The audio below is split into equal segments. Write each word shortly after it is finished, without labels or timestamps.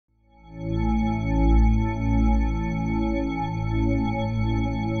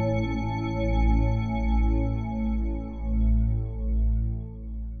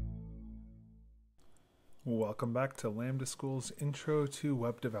welcome back to Lambda School's Intro to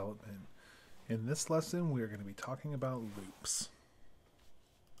Web Development. In this lesson, we are going to be talking about loops.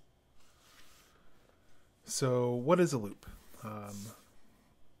 So, what is a loop?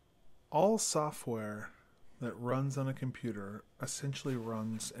 All software that runs on a computer essentially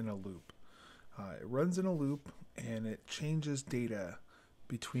runs in a loop. It runs in a loop and it changes data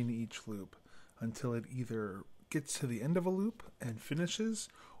between each loop until it either gets to the end of a loop and finishes,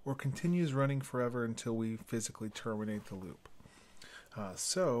 or continues running forever until we physically terminate the loop.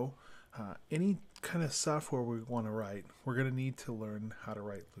 Any kind of software we want to write, we're going to need to learn how to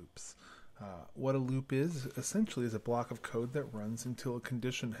write loops. What a loop is essentially is a block of code that runs until a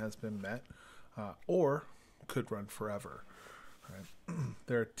condition has been met, or could run forever. Right?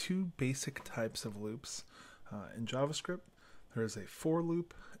 There are two basic types of loops. In JavaScript, there is a for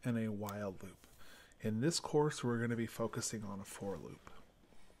loop and a while loop. In this course, we're going to be focusing on a for loop.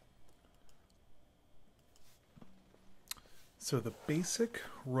 So the basic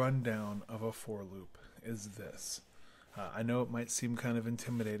rundown of a for loop is this. I know it might seem kind of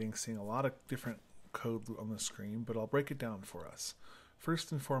intimidating seeing a lot of different code on the screen, but I'll break it down for us.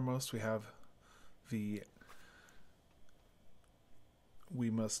 First and foremost, we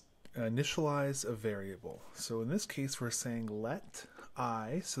must initialize a variable. So in this case, we're saying let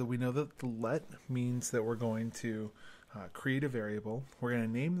I, so that we know that the let means that we're going to create a variable. We're going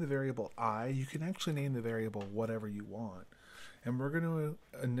to name the variable I. You can actually name the variable whatever you want. And we're going to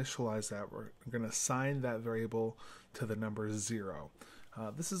initialize that. We're going to assign that variable to the number 0.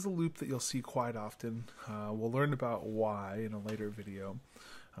 This is a loop that you'll see quite often. We'll learn about why in a later video.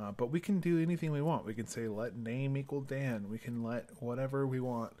 But we can do anything we want. We can say let name equal Dan. We can let whatever we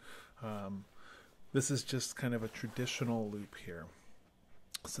want. This is just kind of a traditional loop here.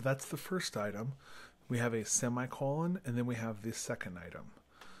 So that's the first item. We have a semicolon, and then we have the second item.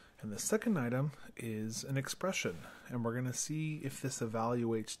 And the second item is an expression, and we're going to see if this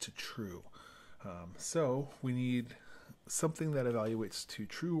evaluates to true. So we need something that evaluates to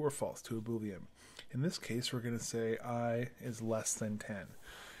true or false, to a Boolean. In this case, we're going to say I is less than 10.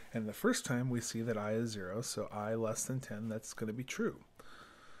 And the first time we see that I is 0, so I less than 10, that's going to be true.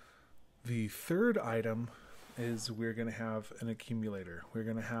 The third item is we're going to have an accumulator. We're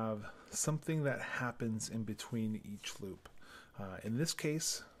going to have something that happens in between each loop. In this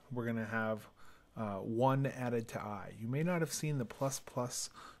case, we're going to have 1 added to I. You may not have seen the ++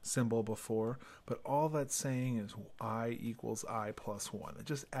 symbol before, but all that's saying is I equals I plus 1. It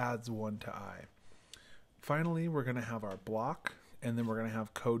just adds 1 to I. Finally, we're going to have our block, and then we're going to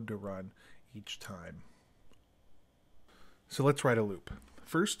have code to run each time. So let's write a loop.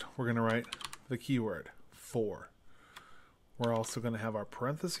 First, we're going to write the keyword for. We're also going to have our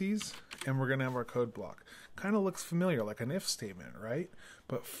parentheses, and we're going to have our code block. Kind of looks familiar, like an if statement, right?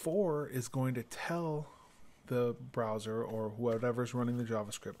 But for is going to tell the browser or whatever's running the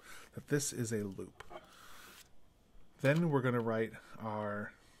JavaScript that this is a loop. Then we're going to write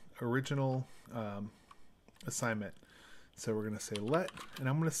our original assignment. So we're going to say let, and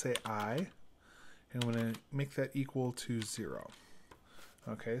I'm going to say I, and I'm going to make that equal to 0.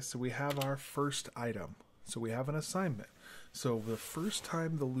 Okay, so we have our first item. So we have an assignment. So the first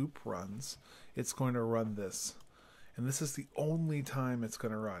time the loop runs, it's going to run this. And this is the only time it's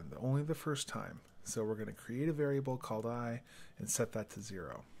going to run, only the first time. So we're going to create a variable called I and set that to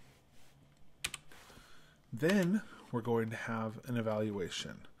 0. Then we're going to have an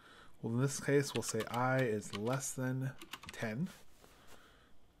evaluation. Well, in this case, we'll say I is less than 10.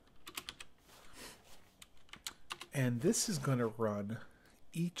 And this is going to run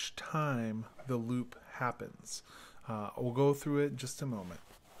each time the loop happens. We'll go through it in just a moment.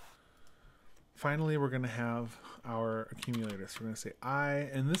 Finally, we're going to have our accumulator. So we're going to say I,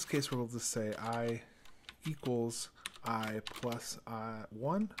 in this case, we'll just say I equals I plus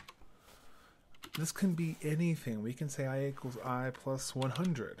 1. This can be anything. We can say I equals I plus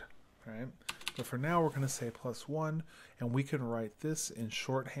 100, right? But for now, we're going to say plus 1, and we can write this in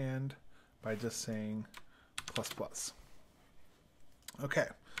shorthand by just saying ++. Okay,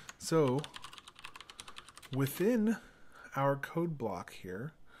 so within our code block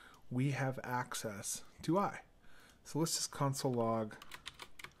here, we have access to I. So let's just console log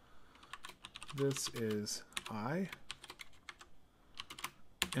this is I,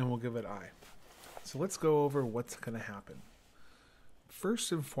 and we'll give it I. So let's go over what's going to happen.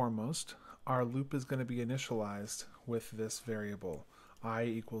 First and foremost, our loop is going to be initialized with this variable, I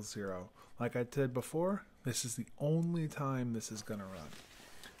equals 0. Like I did before, this is the only time this is going to run,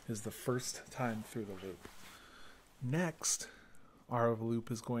 is the first time through the loop. Next, our loop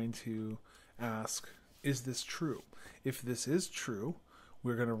is going to ask, is this true? If this is true,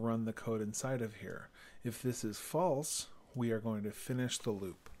 we're going to run the code inside of here. If this is false, we are going to finish the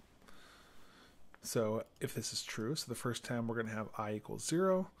loop. So if this is true, so the first time we're going to have I equals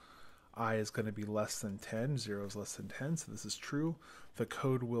 0, I is going to be less than 10, 0 is less than 10, so this is true. The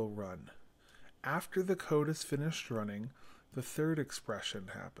code will run. After the code is finished running, the third expression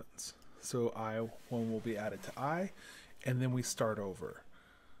happens. So I1 will be added to I, and then we start over.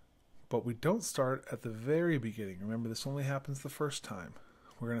 But we don't start at the very beginning. Remember, this only happens the first time.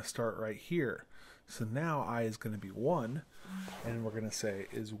 We're going to start right here. So now I is going to be 1, and we're going to say,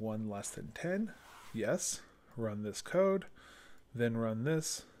 is 1 less than 10? Yes. Run this code, then run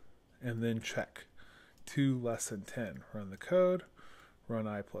this, and then check. 2 less than 10. Run the code, run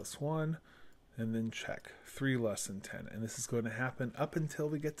I plus 1, and then check. 3 less than 10. And this is going to happen up until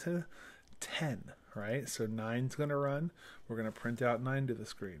we get to 10, right? So 9's going to run. We're going to print out 9 to the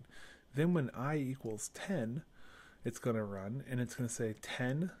screen. Then when I equals 10, it's going to run, and it's going to say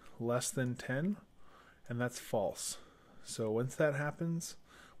 10 less than 10, and that's false. So once that happens,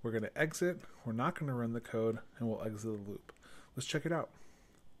 we're going to exit. We're not going to run the code, and we'll exit the loop. Let's check it out.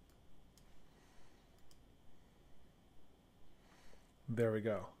 There we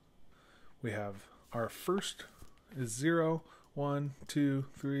go. We have our first is 0, 1, 2,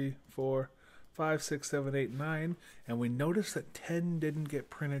 3, 4, 5, 6, 7, 8, 9, and we notice that 10 didn't get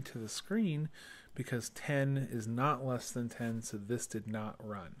printed to the screen because 10 is not less than 10, so this did not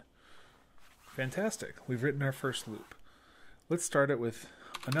run. Fantastic. We've written our first loop. Let's start it with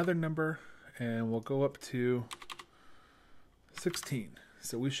another number, and we'll go up to 16.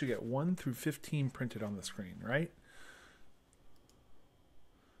 So we should get 1 through 15 printed on the screen, right?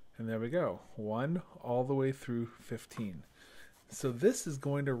 And there we go. 1 all the way through 15. So this is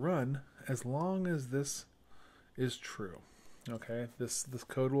going to run as long as this is true. Okay, this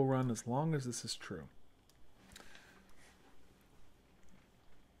code will run as long as this is true.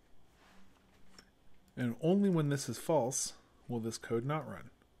 And only when this is false will this code not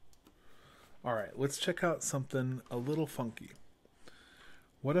run. All right, let's check out something a little funky.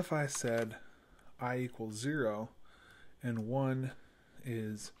 What if I said I equals 0 and 1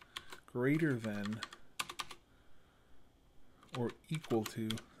 is greater than or equal to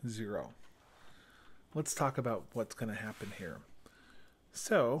 0? Let's talk about what's going to happen here.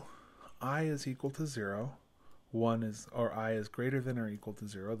 So I is equal to 0, 1 is, or I is greater than or equal to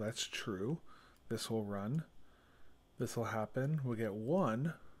 0. That's true. This will run. This will happen. We'll get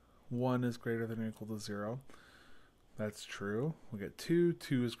 1. 1 is greater than or equal to 0. That's true. We get 2.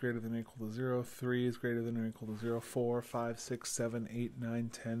 2 is greater than or equal to 0. 3 is greater than or equal to 0. 4, 5, 6, 7, 8, 9,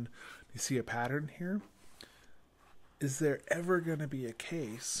 10. Do you see a pattern here? Is there ever going to be a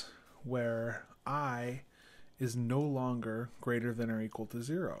case where I is no longer greater than or equal to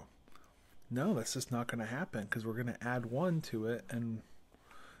 0? No, that's just not going to happen because we're going to add 1 to it, and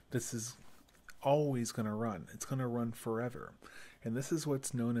this is always going to run. It's going to run forever. And this is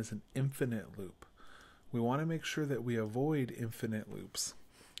what's known as an infinite loop. We want to make sure that we avoid infinite loops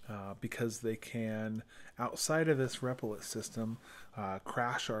because they can, outside of this replit system,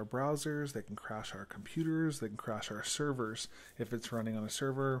 crash our browsers, they can crash our computers, they can crash our servers if it's running on a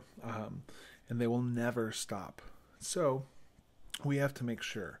server, and they will never stop. So we have to make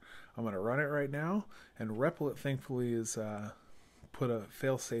sure. I'm going to run it right now, and replit thankfully is put a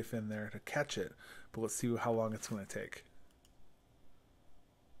failsafe in there to catch it, but let's see how long it's going to take.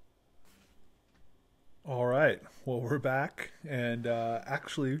 All right, well, we're back, and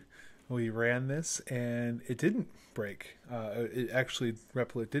actually we ran this and it didn't break.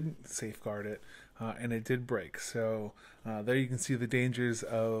 Replit didn't safeguard it, and it did break. So there you can see the dangers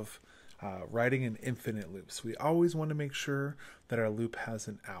of writing in infinite loops. We always want to make sure that our loop has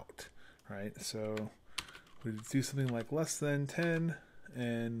an out, right? So we do something like less than 10,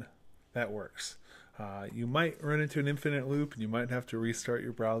 and that works. You might run into an infinite loop, and you might have to restart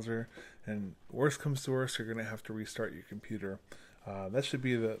your browser, and worst comes to worst, you're going to have to restart your computer. That should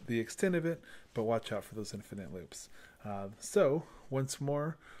be the extent of it, but watch out for those infinite loops. So once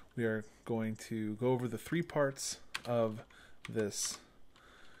more, we are going to go over the 3 parts of this.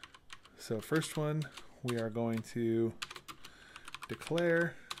 So first one, we are going to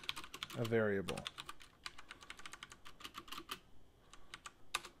declare a variable.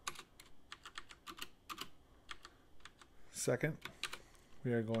 Second,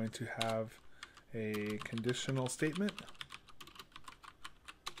 we are going to have a conditional statement.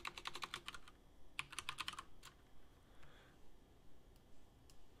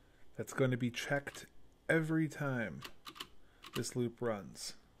 That's going to be checked every time this loop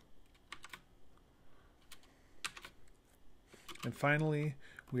runs. And finally,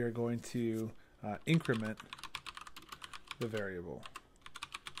 we are going to increment the variable.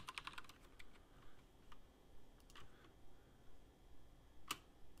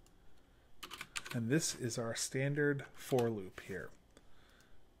 And this is our standard for loop here.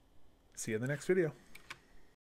 See you in the next video.